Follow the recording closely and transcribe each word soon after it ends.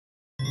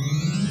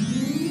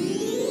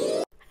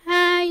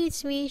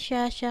it's me,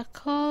 ShaSha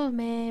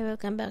Kolme.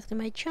 Welcome back to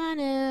my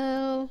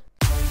channel.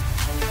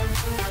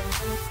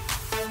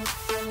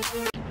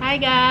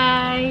 Hi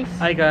guys!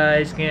 Hi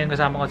guys! Ngayon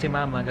kasama ko si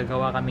Mama,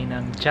 gagawa kami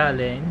ng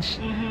challenge.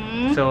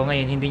 So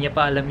ngayon, hindi niya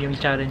pa alam yung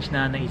challenge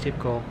na naisip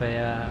ko,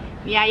 kaya...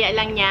 Biyaya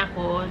lang niya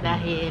ako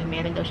dahil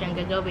meron daw siyang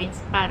gagawin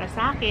para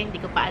sa akin. Hindi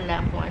ko pa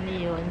alam kung ano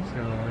yun.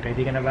 So,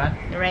 ready ka na ba?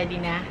 Ready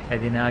na.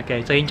 Ready na,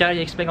 okay. So yung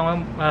challenge, expect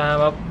ko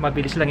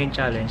mabilis lang yung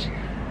challenge.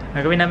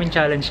 Ang gawin namin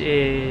challenge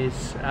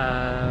is,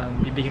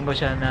 bibigyan ko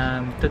siya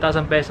ng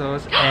 2,000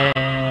 pesos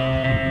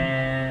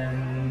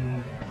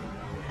and...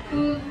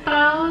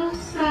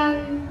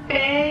 2,000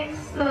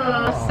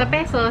 pesos? Sa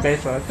pesos?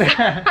 Pesos.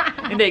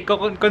 Hindi,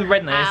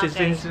 convert na yun.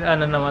 Okay. Since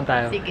ano naman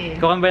tayo. Sige.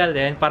 Convert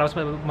natin para mas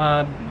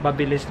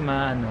mabilis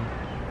ano.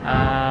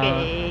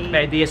 Okay.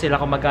 May idea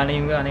sila kung magkano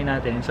yung ano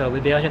natin. So,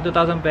 bibigyan siya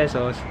 2,000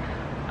 pesos.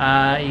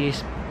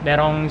 Is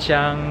merong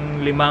siyang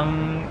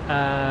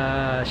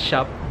 5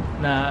 shop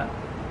na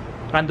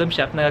random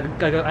shop na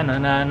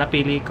na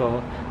napili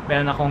ko.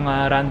 Meron akong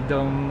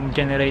random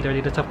generator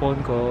dito sa phone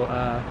ko.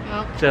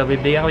 So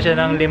bibigyan ko siya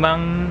ng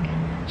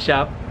 5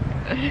 shop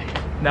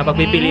na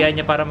pagpipilian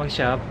niya para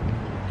mag-shop,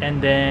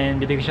 and then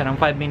bibigyan ko siya ng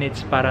 5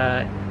 minutes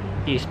para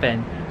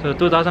i-spend. So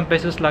 2,000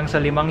 pesos lang sa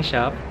 5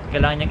 shop.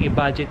 Kailangan niyang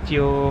i-budget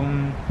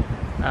yung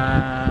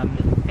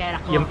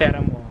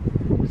pera mo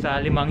sa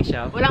 5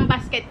 shop. Walang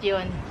basket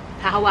yun.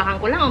 Hahawakan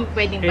ko lang o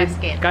pwedeng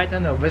basket? Kahit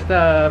ano,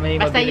 basta may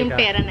basta mabili yung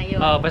ka. Pera na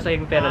yun. Basta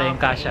yung pera na yung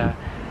Kasya.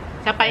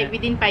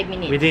 Within 5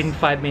 minutes? Within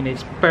 5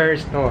 minutes per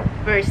store.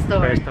 Per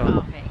store. Per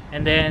store. Okay.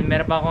 And then,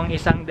 meron pa akong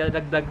isang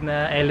dadagdag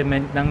na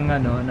element ng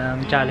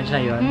challenge na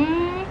yun.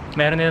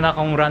 Meron din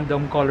akong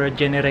random color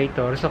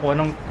generator. So,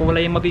 kung anong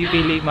kulay yung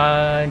mapipili,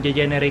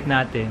 ma-generate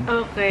natin,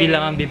 okay,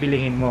 ilang ang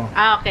bibilihin mo.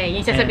 Okay.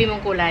 Yung sasabihin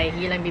mong kulay,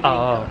 yun lang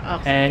bibilihin ko.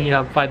 Okay. And you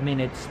have 5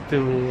 minutes to,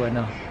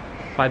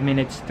 5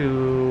 minutes to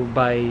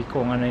buy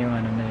kung ano yung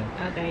ano na yun.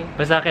 Okay.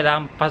 Basta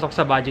kailangan pasok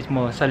sa budget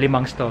mo sa 5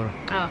 store.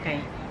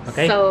 Okay.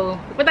 Okay? So,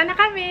 pupunta na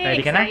kami.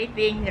 Ready ka na?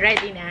 Exciting.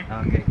 Ready na.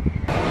 Okay.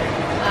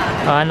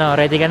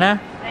 Ready ka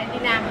na? Ready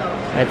na ako.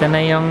 Ito na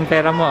yung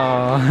pera mo.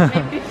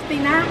 May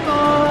 50 na ako.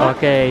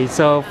 Okay,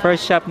 so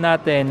first shop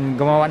natin,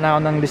 gumawa na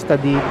ako ng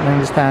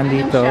listahan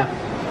dito.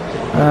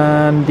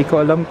 Hindi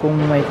ko alam kung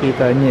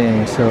makikita niyo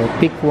eh. So,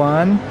 pick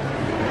one.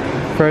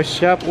 First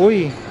shop,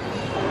 uy!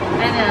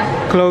 Ano?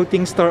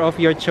 Clothing store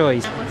of your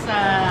choice. Ako sa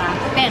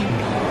Temp.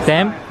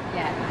 Temp?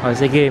 Yeah. O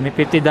sige, may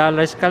 $50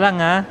 ka lang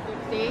ha.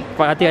 50?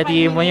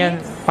 Pati-atihin mo yan.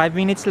 5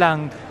 minutes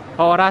lang.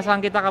 Orasan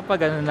kita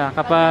kapag ano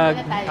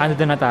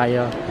doon na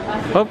tayo.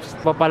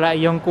 Oops, papala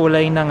yung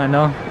kulay ng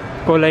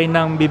kulay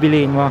ng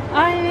bibiliin mo.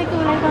 Ay, may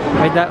kulay pa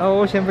ko.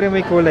 Oo, syempre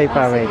may kulay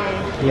pa. Wait.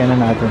 Iyan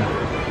na natin.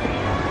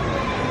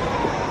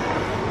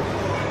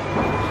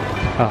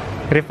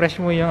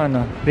 Refresh mo yung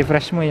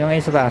refresh mo yung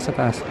sa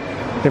taas.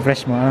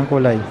 Refresh mo, anong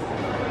kulay?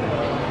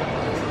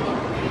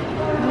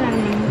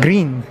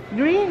 Green.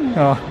 Green?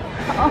 Oh.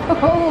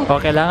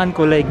 Kailangan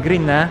kulay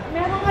green na.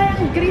 Meron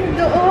kayang green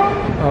doon.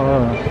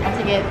 Oo.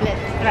 Sige,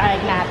 let's try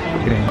natin.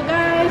 Green. So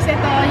guys,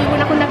 ito yung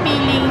una kong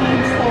napiling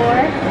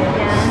store.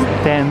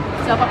 Ayan.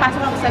 10. So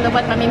papasok ako sa loob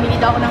at mamimili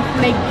daw ako ng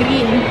kulay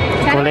green.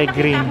 Sana Kulay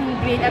green.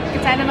 Green at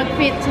sana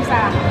mag-fit siya sa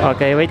akin.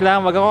 Okay, wait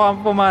lang. Wag ako ang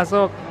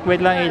pumasok.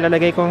 Wait lang,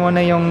 ilalagay ko muna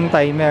yung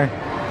timer.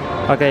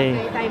 Okay.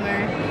 Okay, timer.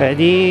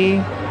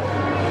 Ready,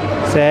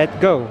 set,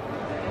 go.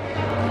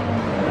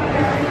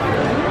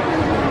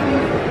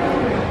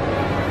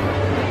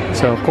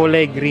 So,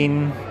 kulay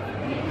green.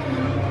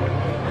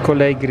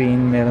 Kulay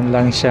green, meron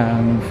lang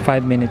siyang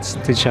 5 minutes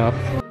to shop.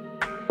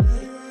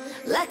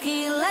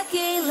 Lucky,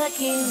 lucky,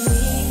 lucky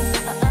me.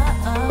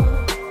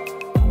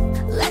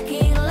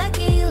 Lucky,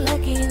 lucky,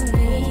 lucky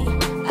me.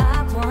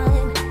 I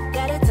won,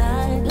 got it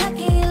done.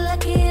 Lucky,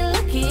 lucky,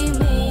 lucky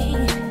me.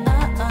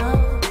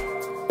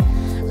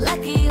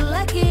 Lucky,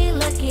 lucky,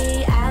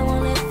 lucky. I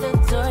won't let the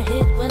door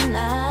hit when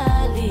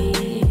I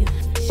leave.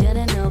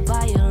 Should've known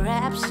by your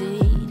rap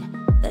sheet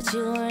that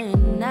you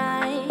weren't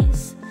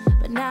nice,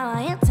 but now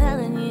I am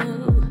telling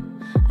you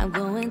I'm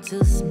going to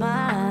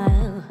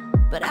smile.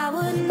 But I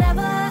would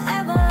never,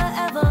 ever,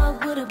 ever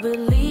would have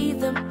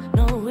believed them,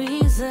 no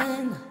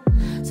reason.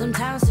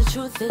 Sometimes the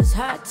truth is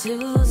hard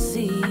to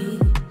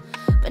see,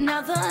 but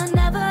now the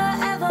never,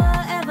 ever,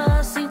 ever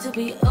seemed to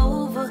be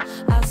over.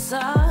 I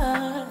saw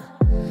her,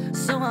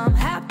 so I'm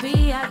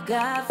happy I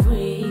got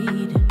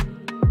freed.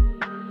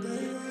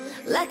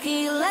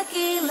 Lucky,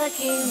 lucky,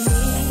 lucky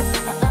me.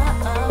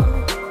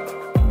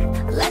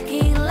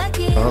 Lucky,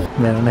 lucky.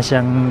 Meron na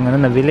siyang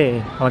nabili.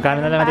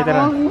 Magkano na lang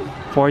natitira?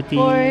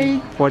 $41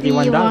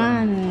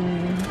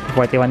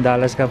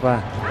 ka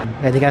pa.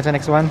 Ready ka na sa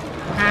next one?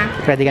 Ha?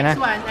 Ready ka na? Next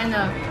one,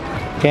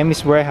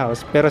 Chemist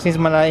Warehouse. Pero since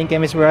malaking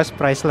Chemist Warehouse,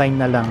 price line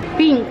na lang.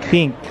 Pink.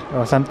 Pink.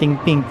 Something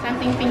pink.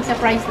 Something pink sa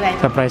price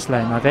line. Sa price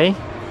line, okay?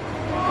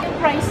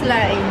 Price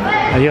line.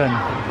 Ayun.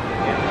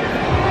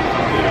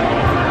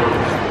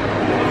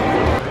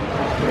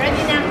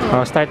 Ready na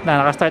ako. Start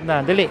na. Naka-start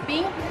na. Dali.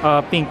 Pink?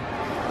 Pink.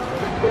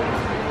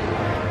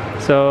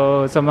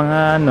 So, sa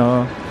mga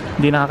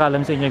hindi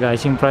nakakaalam sa inyo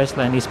guys, yung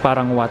Priceline is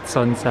parang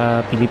Watson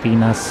sa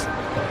Pilipinas.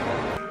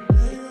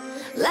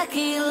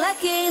 Lucky,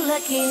 lucky,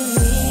 lucky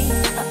me.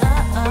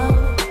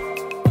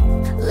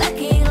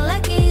 Lucky,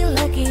 lucky,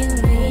 lucky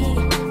me.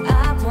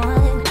 I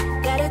won,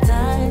 got it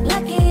done.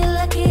 Lucky,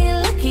 lucky,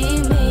 lucky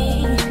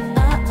me.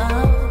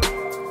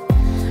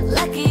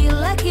 Lucky,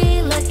 lucky,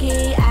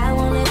 lucky. I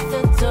won't let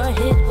the door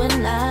hit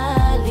when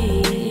I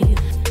leave.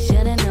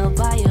 Should've known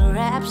by your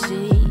rap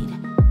sheet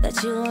that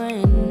you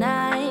weren't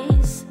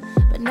nice,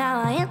 but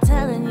now I am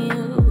telling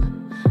you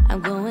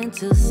I'm going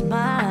to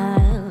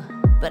smile.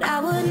 But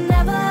I would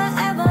never,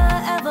 ever,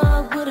 ever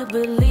would've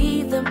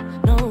believed them,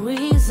 no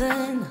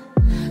reason.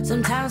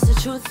 Sometimes the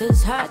truth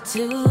is hard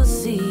to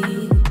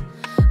see,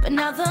 but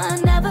now the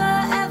never,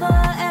 ever,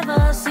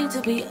 ever seemed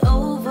to be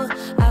over.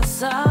 I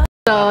saw.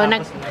 So,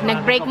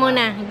 nag-break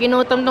muna.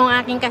 Ginutom tong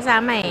aking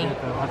kasama eh.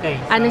 Okay.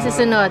 So, ano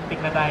susunod?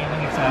 pick na tayo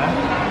ng isa.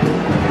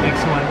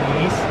 Next one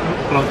is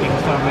clothing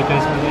store. May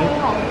choice ulit.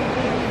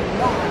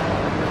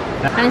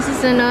 Ano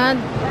susunod?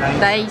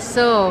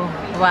 Daiso.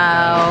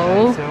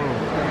 Wow. So,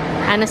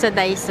 Ano sa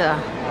Daiso?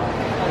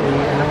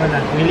 alam mo na,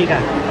 pili ka.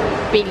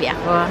 Pili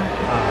ako.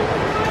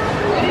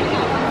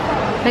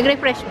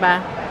 Nag-refresh ba?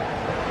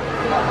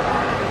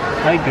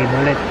 Ay, green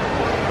ulit.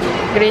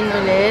 Green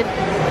ulit.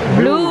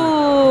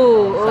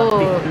 Blue!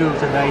 Something Oh. blue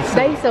sa Daiso.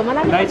 Daiso.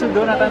 Malapit Daiso,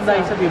 doon natin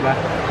Daiso, diba?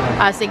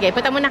 Ah, sige.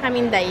 Punta muna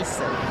kaming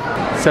Daiso.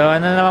 So,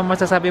 ano naman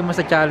masasabi mo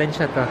sa challenge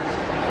na to?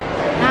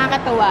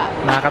 Nakakatawa.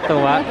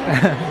 Nakakatuwa.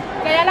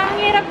 Kaya lang ang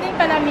hirap din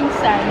pala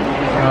minsan.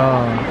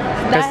 Oo.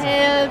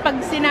 Dahil pag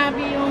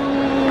sinabi yung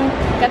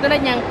katulad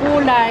niyang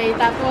kulay,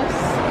 tapos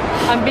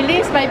ang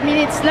bilis, 5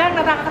 minutes lang,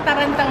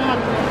 nakakatarantang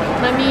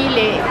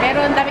namili.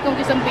 Pero ang dami kong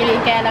gustong piliin,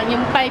 kaya lang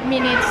yung 5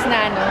 minutes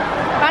na ano,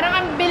 parang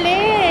ang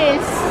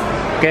bilis.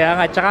 Kaya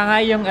nga, tsaka nga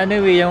yung ano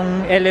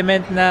yung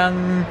element ng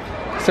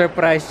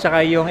surprise,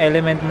 tsaka yung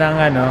element ng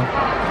ano,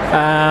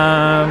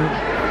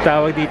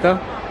 tawag dito,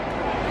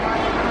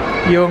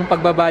 yung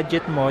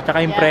pagbabudget mo, tsaka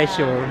yung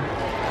presyo.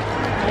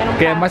 Meron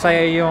Kaya pa.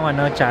 masaya yung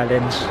ano,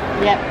 challenge.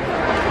 Yep.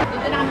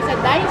 Dito na kami sa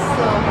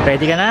Daiso.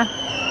 Ready ka na?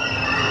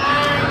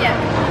 Yeah.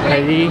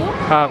 Ready?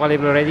 Kulay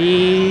blue. Ready?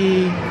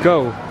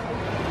 Go!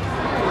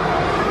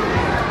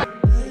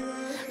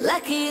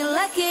 Lucky,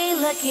 lucky,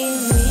 lucky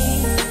me.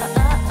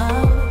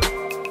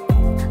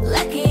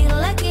 Lucky,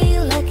 lucky,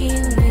 lucky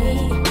me.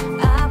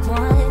 I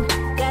won,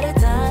 got it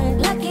done.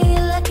 Lucky,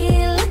 lucky,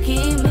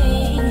 lucky me.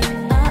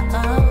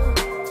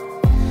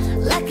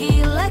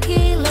 Lucky,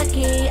 lucky,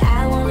 lucky.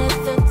 I won't let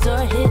the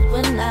door hit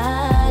when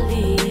I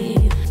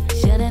leave.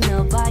 Should've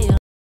known by your.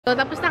 So,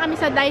 tapos na kami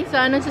sa Daiso.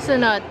 Anong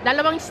susunod?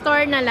 Dalawang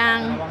store na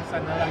lang.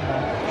 Saan na lang, no?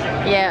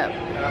 Yeah.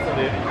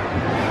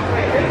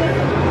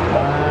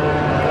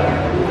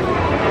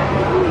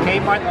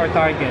 Kmart or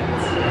Target?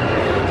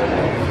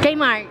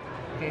 Kmart.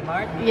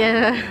 Kmart?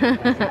 Yeah.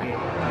 Okay.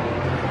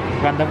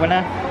 Random mo na?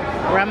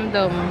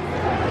 Random.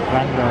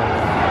 Random.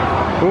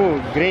 Oh,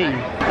 gray.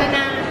 Ito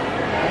na.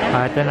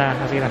 Ito na.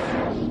 Kasi na.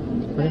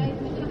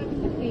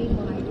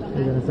 Ito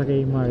na sa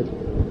Kmart.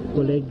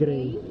 Kulay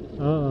gray.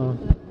 Oo.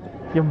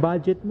 Yung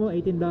budget mo,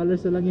 $18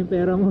 na lang yung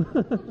pera mo.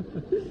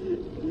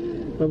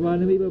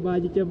 Paano mo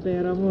iba-budget yung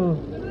pera mo?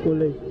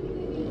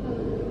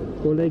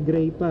 Kulay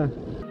gray pa.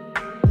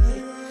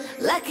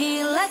 Lucky,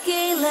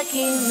 lucky,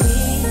 lucky me.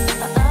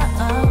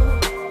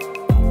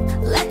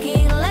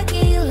 Lucky,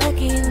 lucky,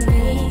 lucky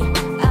me.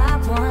 I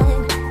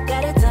won,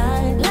 got it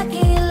done.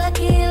 Lucky,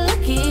 lucky,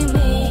 lucky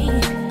me.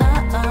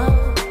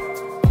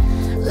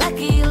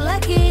 Lucky,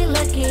 lucky,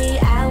 lucky.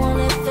 I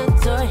won't let the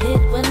door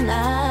hit when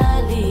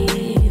I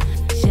leave.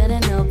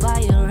 Should've known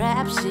by your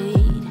rap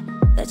sheet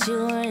that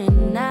you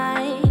weren't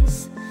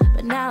nice,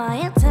 but now I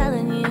am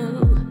telling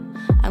you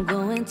I'm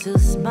going to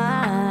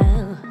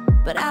smile.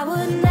 But I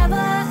would never,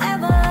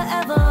 ever,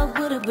 ever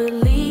would've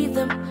believed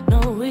them,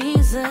 no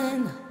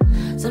reason.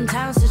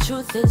 Sometimes the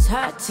truth is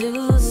hard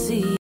to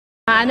see.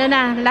 Ano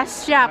na?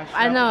 Last shop.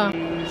 Ano?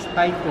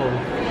 Typo.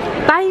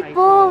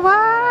 Typo!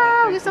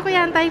 Wow! Gusto ko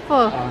yan,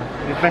 Typo.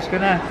 Refresh ko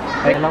na.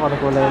 Ay, alam ko na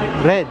kulay.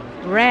 Red.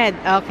 Red.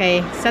 Okay.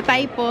 Sa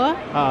Typo?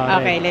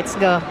 Okay, red. let's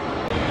go.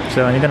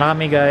 So, nandito na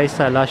kami guys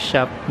sa last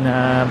shop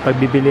na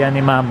pagbibilihan ni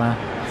Mama.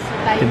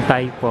 Yung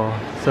Typo.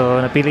 So,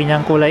 napili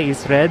niyang kulay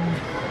is red.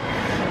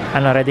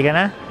 Ano, ready ka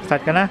na?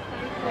 Start ka na?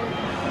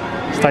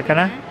 Start ka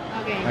na?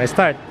 Okay. Okay,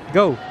 start.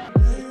 Go!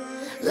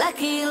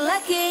 Lucky,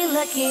 lucky,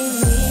 lucky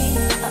me.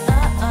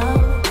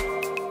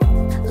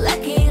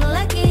 Lucky,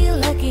 lucky,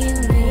 lucky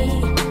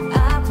me.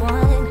 I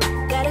won,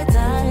 got it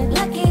done.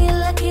 Lucky,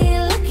 lucky,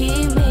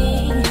 lucky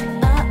me.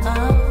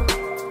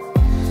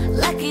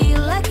 Lucky,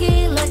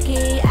 lucky,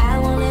 lucky. I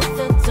won't let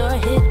the door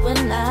hit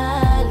when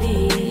I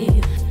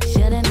leave.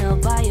 Should've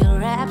known by your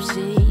rap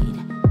sheet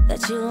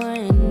that you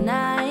weren't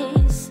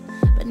nice,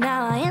 but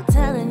now I am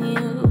telling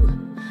you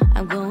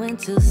I'm going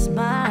to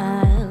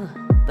smile.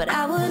 But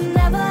I would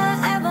never,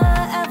 ever,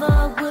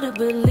 ever would've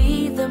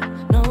believed them,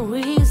 no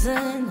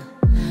reason.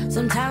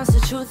 Sometimes the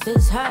truth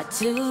is hard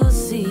to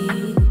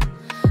see,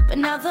 but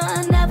now the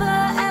never,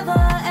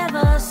 ever,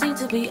 ever seemed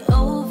to be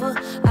over.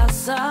 I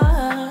saw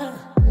her,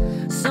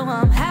 so I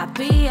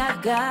happy I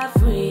got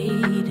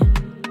freed.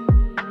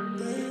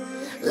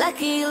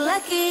 Lucky,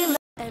 lucky,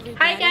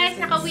 Hi guys!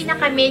 Nakauwi na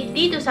kami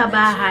dito sa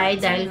bahay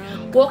dahil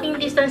walking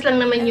distance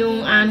lang naman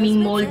yung aming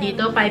mall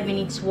dito, 5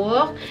 minutes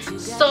walk.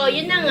 So,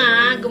 yun na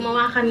nga,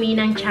 gumawa kami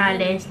ng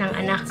challenge ng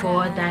anak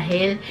ko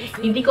dahil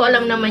hindi ko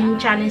alam naman yung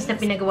challenge na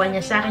pinagawa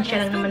niya sa akin. Siya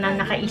lang naman ang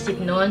nakaisip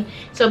nun.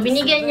 So,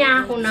 binigyan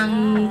niya ako ng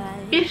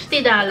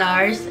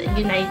 $50.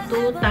 Yun ay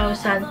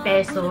 2,000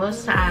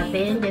 pesos sa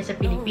atin dyan sa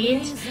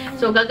Philippines.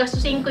 So,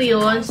 gagastusin ko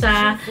yun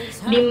sa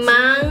 5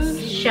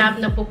 shop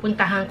na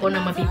pupuntahan ko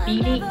na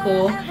mapipili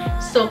ko.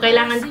 So,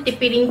 kailangan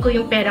tipirin ko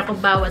yung pera ko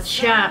bawat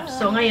shop.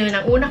 So, ngayon,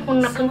 ang una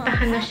kong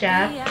napuntahan na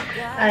shop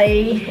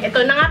ay, ito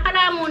na nga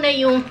pala muna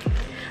yung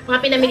mga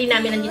pinamili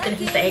namin nandito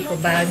na sa eco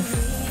bag.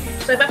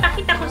 So,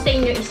 ipapakita ko sa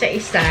inyo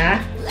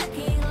isa-isa.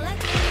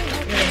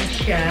 Ayan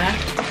siya.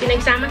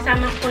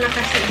 Pinagsama-sama ko na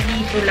kasi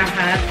dito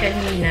lahat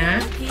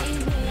kanina.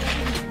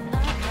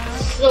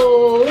 So,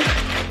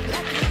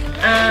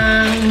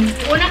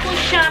 una kong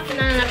shop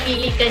na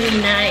napili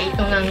kanina,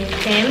 itong ang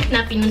hemp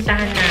na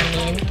pinuntahan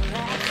namin.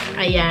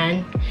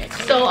 Ayan.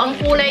 So, ang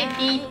kulay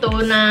dito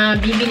na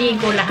bibili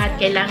ko lahat,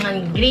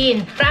 kailangan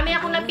green. Marami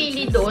ako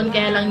napili doon,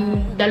 kaya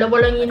lang,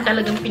 dalawa lang yun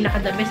talagang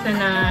pinaka-the best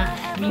na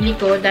nabili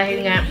ko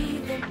dahil nga,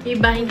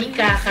 iba hindi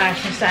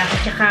kakasya sa akin.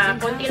 Tsaka,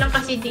 konti lang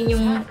kasi din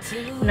yung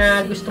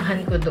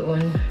nagustuhan ko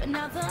doon.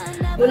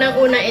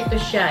 Unang-una, ito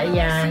siya.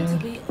 Ayan.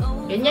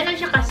 Ganyan lang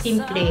siya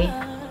kasimple.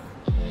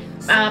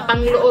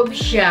 Pangloob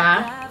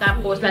siya.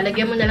 Tapos,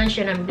 lalagyan mo na lang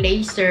siya ng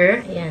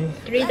blazer. Ayan.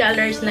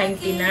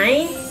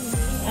 $3.99.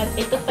 At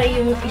ito pa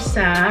yung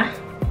isa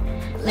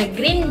na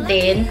green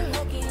din.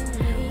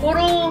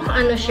 Puro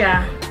ano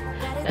siya.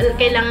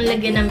 Kailangan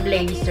lagyan ng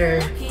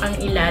blazer. Pang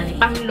ilalim.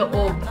 Pang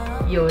loob.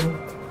 Yun.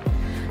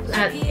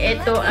 At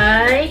ito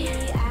ay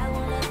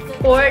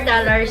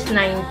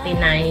 $4.99.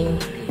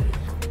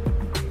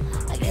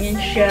 Ayan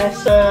siya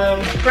sa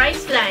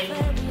price line.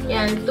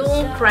 Yan.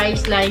 Itong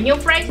price line.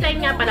 Yung price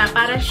line nga pala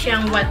para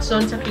siyang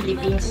Watson sa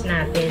Philippines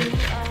natin.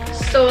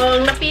 So,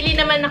 ang napili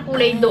naman na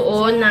kulay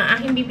doon na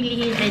aking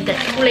bibilihin ay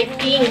kulay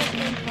pink.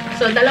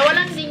 So, dalawa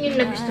lang din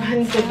yung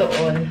nagustuhan ko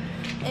doon.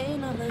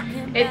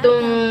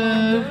 Itong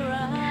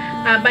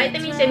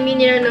vitamins and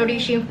mineral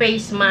nourishing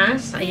face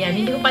mask.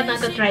 Ayan, hindi ko pa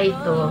natatry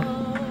ito.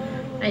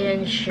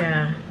 Ayan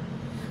siya.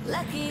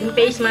 Yung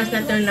face mask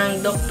na ito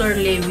ng Dr.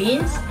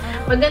 Lewins.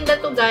 Maganda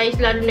to guys,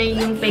 lalo na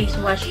yung face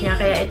wash niya.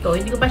 Kaya ito,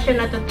 hindi ko pa siya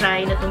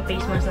natatry na itong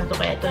face mask na to.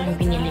 Kaya ito yung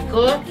pinili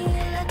ko.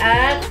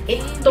 At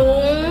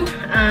itong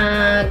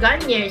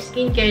Garnier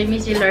Skincare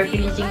Micellar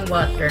Cleansing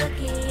Water.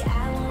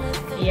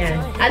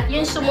 Ayan. At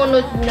yung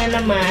sumunod na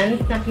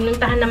naman, na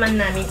pinuntahan naman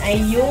namin ay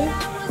yung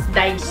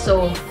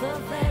Daiso.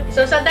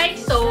 So, sa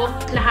Daiso,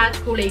 lahat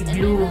kulay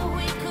blue.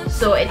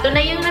 So, ito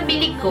na yung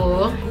nabili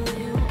ko.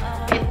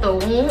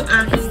 Itong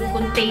aking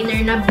container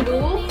na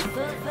blue.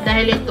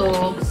 Dahil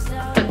ito,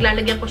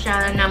 paglalagyan ko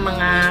siya ng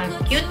mga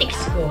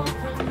cutics ko.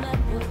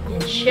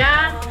 Yan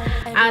siya.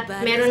 At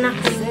meron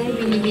akong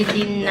binili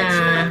din na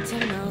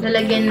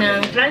lalagyan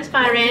ng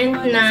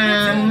transparent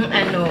ng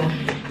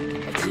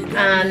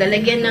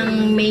lalagyan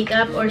ng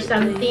makeup or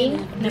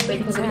something na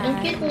pwede ko gawin. Ang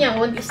cute niya,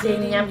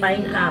 design niya,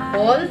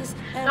 pineapple.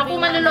 Ako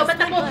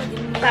manulobat ako.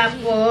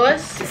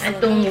 Tapos,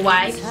 itong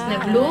wipes na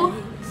blue.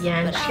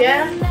 Yan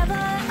siya.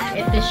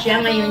 Ito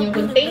siya ngayon yung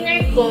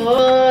container ko.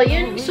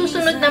 Yung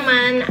susunod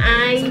naman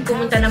ay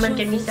pumunta naman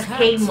kami sa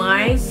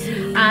Kmart.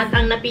 At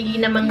ang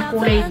napili namang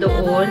kulay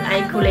doon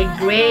ay kulay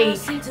gray.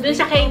 Doon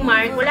sa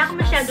Kmart, wala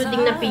akong masyado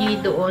ding napili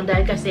doon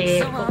dahil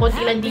kasi kukunti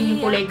lang din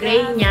yung kulay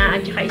gray niya.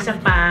 At saka isa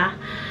pa,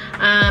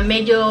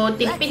 medyo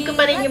tipid ko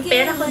pa rin yung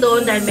pera ko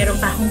doon dahil meron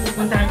pa akong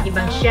pupuntahan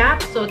ibang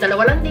shop. So,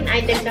 dalawa lang din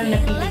items ang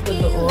napili ko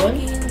doon.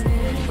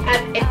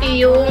 At ito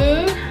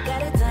yung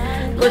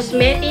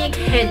cosmetic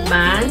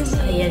headbands.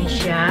 Ayan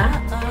siya.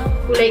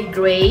 Kulay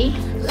gray.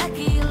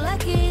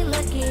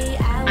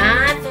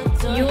 At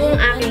yung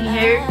aking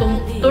hair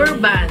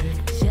turban.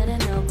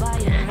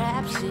 Ayan.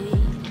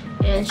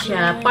 Ayan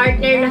siya.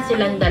 Partner na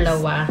silang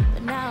dalawa.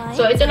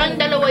 So, ito lang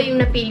dalawa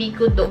yung napili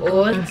ko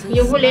doon.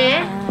 Yung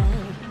huli,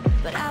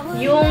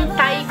 yung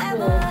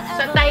typo.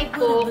 Sa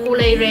typo,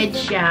 kulay red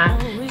siya.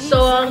 So,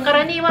 ang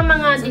karaniwang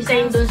mga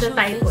design doon sa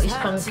typo is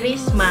pang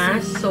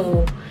Christmas.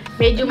 So,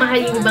 medyo mahal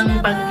yung ibang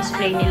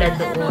pang-display nila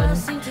doon.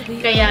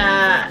 Kaya,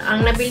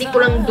 ang nabili ko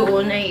lang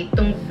doon ay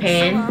itong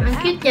pen. Ang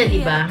cute niya,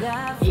 diba?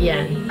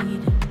 Ayan.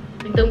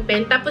 Itong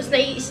pen. Tapos,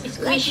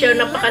 nai-squeeze siya.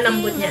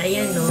 Napakalambot niya.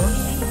 Ayan, no?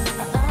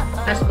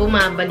 Tapos,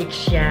 bumabalik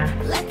siya.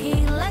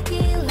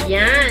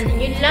 Yan.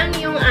 Yun lang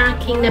yung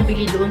aking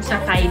nabili doon sa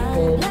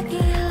typo.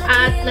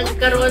 At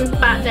nagkaroon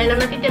pa, dahil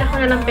ang natitira ko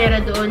na lang pera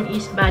doon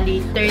is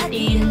bali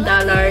 $13.20.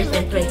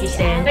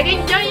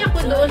 Nag-enjoy ako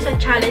doon sa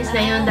challenge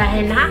na yun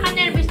dahil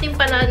nakaka-nervous din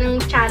pala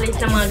ng challenge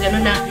na mga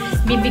gano'n na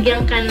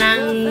bibigyan ka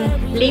ng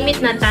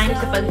limit na time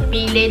sa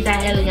pagpili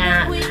dahil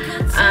nga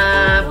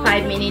 5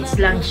 minutes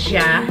lang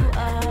siya.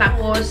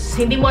 Tapos,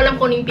 hindi mo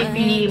alam kung anong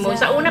pipili mo.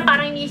 Sa una,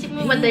 parang iniisip mo,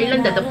 madali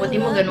lang,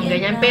 dadaputin mo, ganun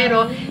ganyan.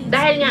 Pero,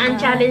 dahil nga ang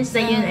challenge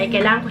na yun ay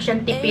kailangan ko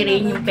siyang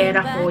tipirin yung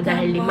pera ko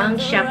dahil 5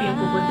 shop yung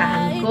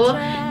pupuntahan ko.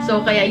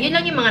 So, kaya yun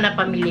lang yung mga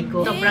napamili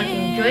ko. Sobrang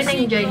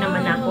enjoy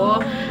naman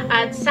ako.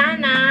 At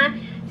sana,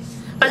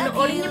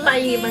 panoorin niyo pa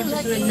yung ibang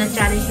susunod na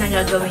challenge na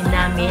gagawin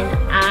namin.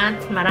 At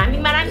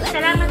maraming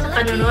salamat sa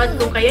panonood.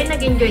 Kung kayo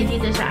nag-enjoy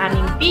dito sa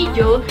aming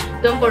video,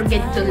 don't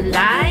forget to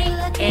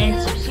like and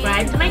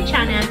subscribe to my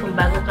channel kung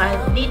bago ka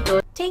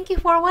dito. Thank you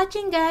for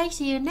watching, guys.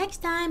 See you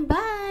next time.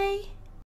 Bye!